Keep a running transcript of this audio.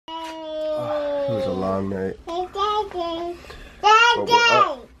was a long night. But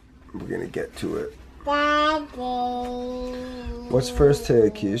we're gonna get to it. What's first today,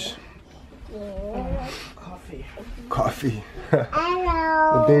 Keish? Coffee. Coffee.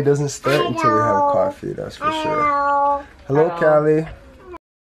 The day doesn't start until we have coffee, that's for sure. Hello, Callie.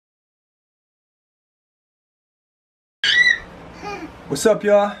 What's up,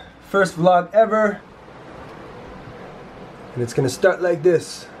 y'all? First vlog ever. And it's gonna start like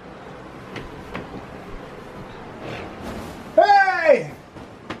this. Hey!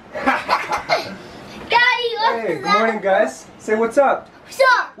 Daddy, Hey, good morning, guys. Say what's up. What's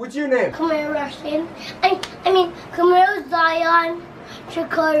up? What's your name? Camille Rushton. I mean, Camille Zion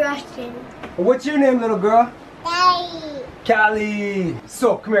Shakur Rushton. What's your name, little girl? Daddy. Callie.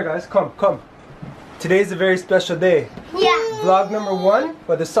 So, come here, guys. Come. Today's a very special day. Yeah. Vlog number 1,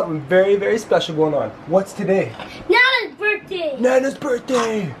 but there's something very, very special going on. What's today? Nana's birthday. Nana's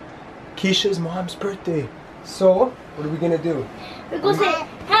birthday. Keisha's mom's birthday. So, what are we gonna do? We're gonna say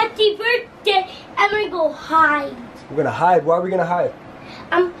happy birthday and we're gonna hide. We're gonna hide. Why are we gonna hide?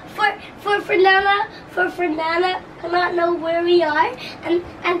 For Nana cannot know where we are, and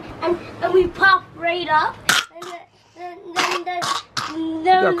we pop right up, and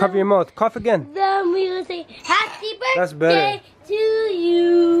then Cover your mouth. Cough again. Then we will say happy That's better. birthday to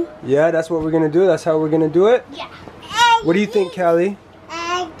you. Yeah, that's what we're gonna do. That's how we're gonna do it. Yeah. What do you think, Callie?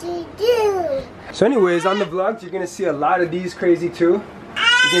 Do. So anyways, on the vlogs, you're gonna see a lot of these crazy too.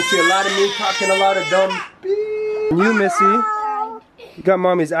 You're gonna see a lot of me talking a lot of dumb beep. And you, Missy, you got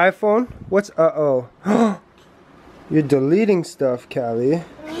mommy's iPhone. What's uh-oh? You're deleting stuff, Callie.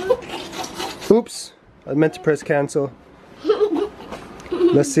 Oops, I meant to press cancel.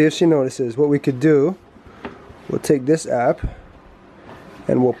 Let's see if she notices. What we could do, we'll take this app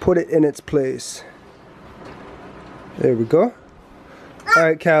and we'll put it in its place. There we go.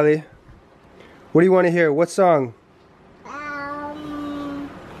 Alright, Callie. What do you want to hear? What song? Watch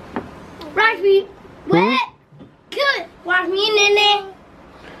me. What? Good. Watch me, Nene.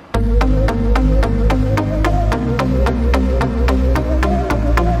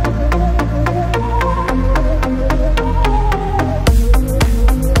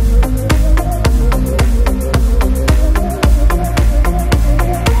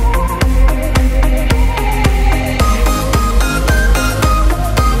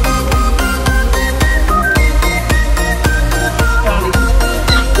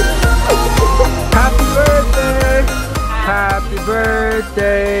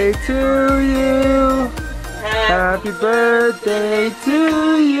 Birthday to you. Happy birthday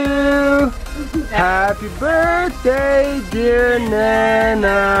to you. Happy birthday, dear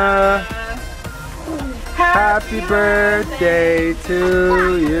Nana. Happy birthday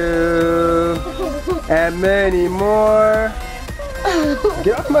to you. And many more.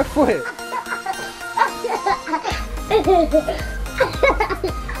 Get off my foot.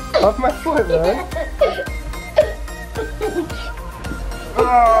 Off my foot, man.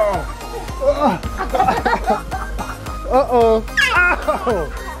 Oh! Uh-oh! Ow!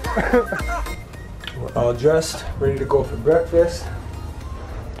 We're all dressed, ready to go for breakfast.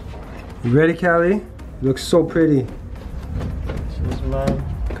 You ready, Callie? You look so pretty. Shoes, Mom.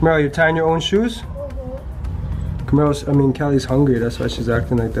 Camaro, you're tying your own shoes? Callie's hungry, that's why she's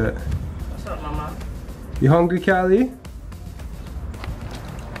acting like that. What's up, Mama? You hungry, Callie?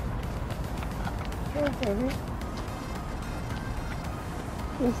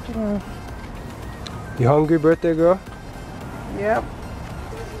 You hungry, birthday girl? Yep.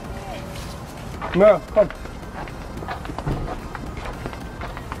 No, come.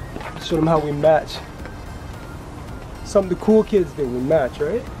 Show them how we match. Something the cool kids do, we match,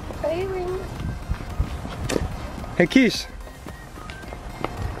 right? Hey, Keish.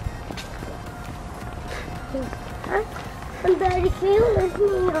 Daddy, can you lift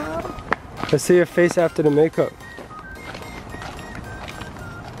me up? Let's see your face after the makeup.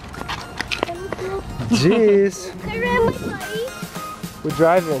 Jeez. We're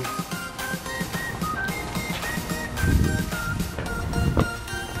driving.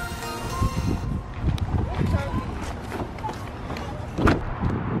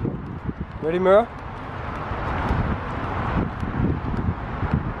 Ready, Mira?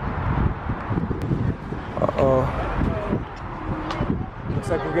 Uh-oh. Looks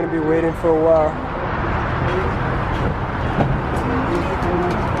like we're gonna be waiting for a while.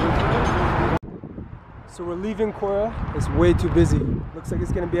 So we're leaving Cora. It's way too busy. Looks like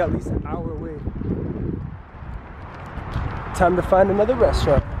it's gonna be at least an hour away. Time to find another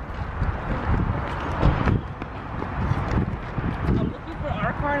restaurant. I'm looking for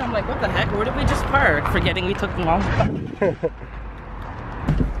our car and I'm like, what the heck? Where did we just park? Forgetting we took the long car.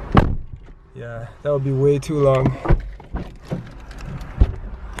 Yeah, that would be way too long.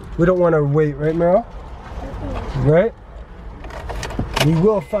 We don't want to wait, right, Meryl? Right? We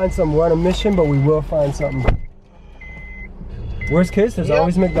will find something. We're on a mission, but we will find something. Worst case, there's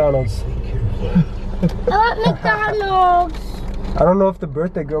always McDonald's. I want McDonald's. I don't know if the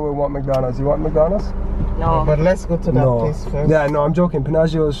birthday girl will want McDonald's. You want McDonald's? No. But let's go to that place first. Yeah, no, I'm joking.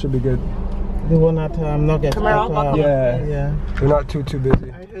 Pinaggio's should be good. The one at Nuggets. Yeah. Yeah. They're not too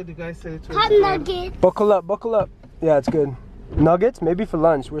busy. I heard the guy say it was Hot good. nuggets. Buckle up, buckle up. Yeah, it's good. Nuggets? Maybe for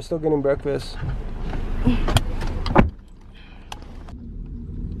lunch. We're still getting breakfast.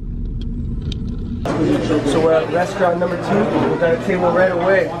 So we're at restaurant number 2. We got a table right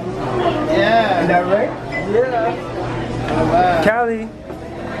away. Yeah. Is that right? Yeah. Callie,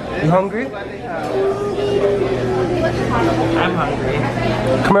 you hungry? I'm hungry.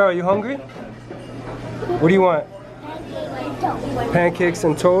 Camaro, you hungry? What do you want? Pancakes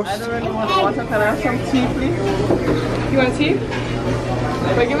and toast? I don't really want water. Can I have some tea, please? You want tea?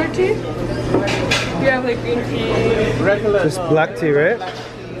 Regular tea? You have like green tea? Regular. Just black tea, right?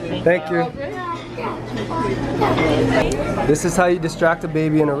 Thank you. This is how you distract a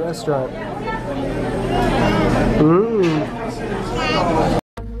baby in a restaurant.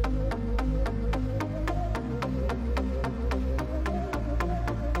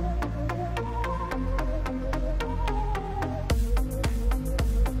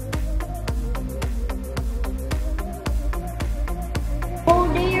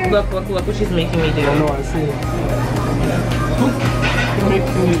 Look what she's making me do. I know, I see it.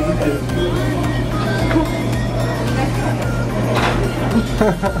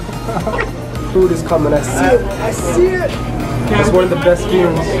 Food is coming, I see it, I see it! It's one of the best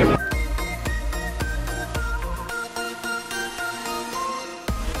feelings.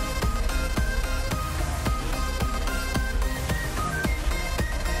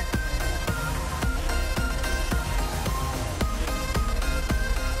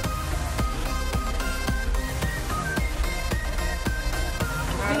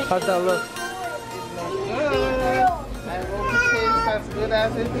 How's that look? I hope it tastes as good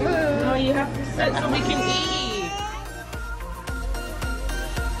as it looks. No, you have to sit so we can eat.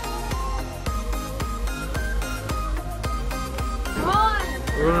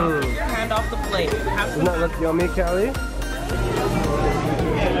 Your hand off the plate. Have Doesn't that look yummy, Callie?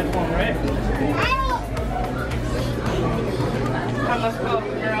 Come, let's go.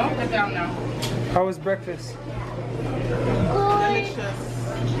 Girl, get down now. How was breakfast? Delicious.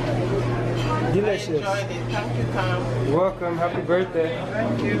 Delicious. Enjoyed it. Thank you, Tom. You're welcome. Happy birthday.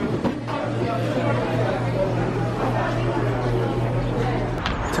 Thank you.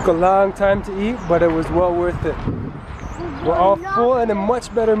 Took a long time to eat, but it was well worth it. We're all full and in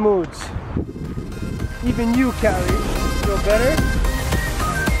much better moods. Even you, Callie. Feel better?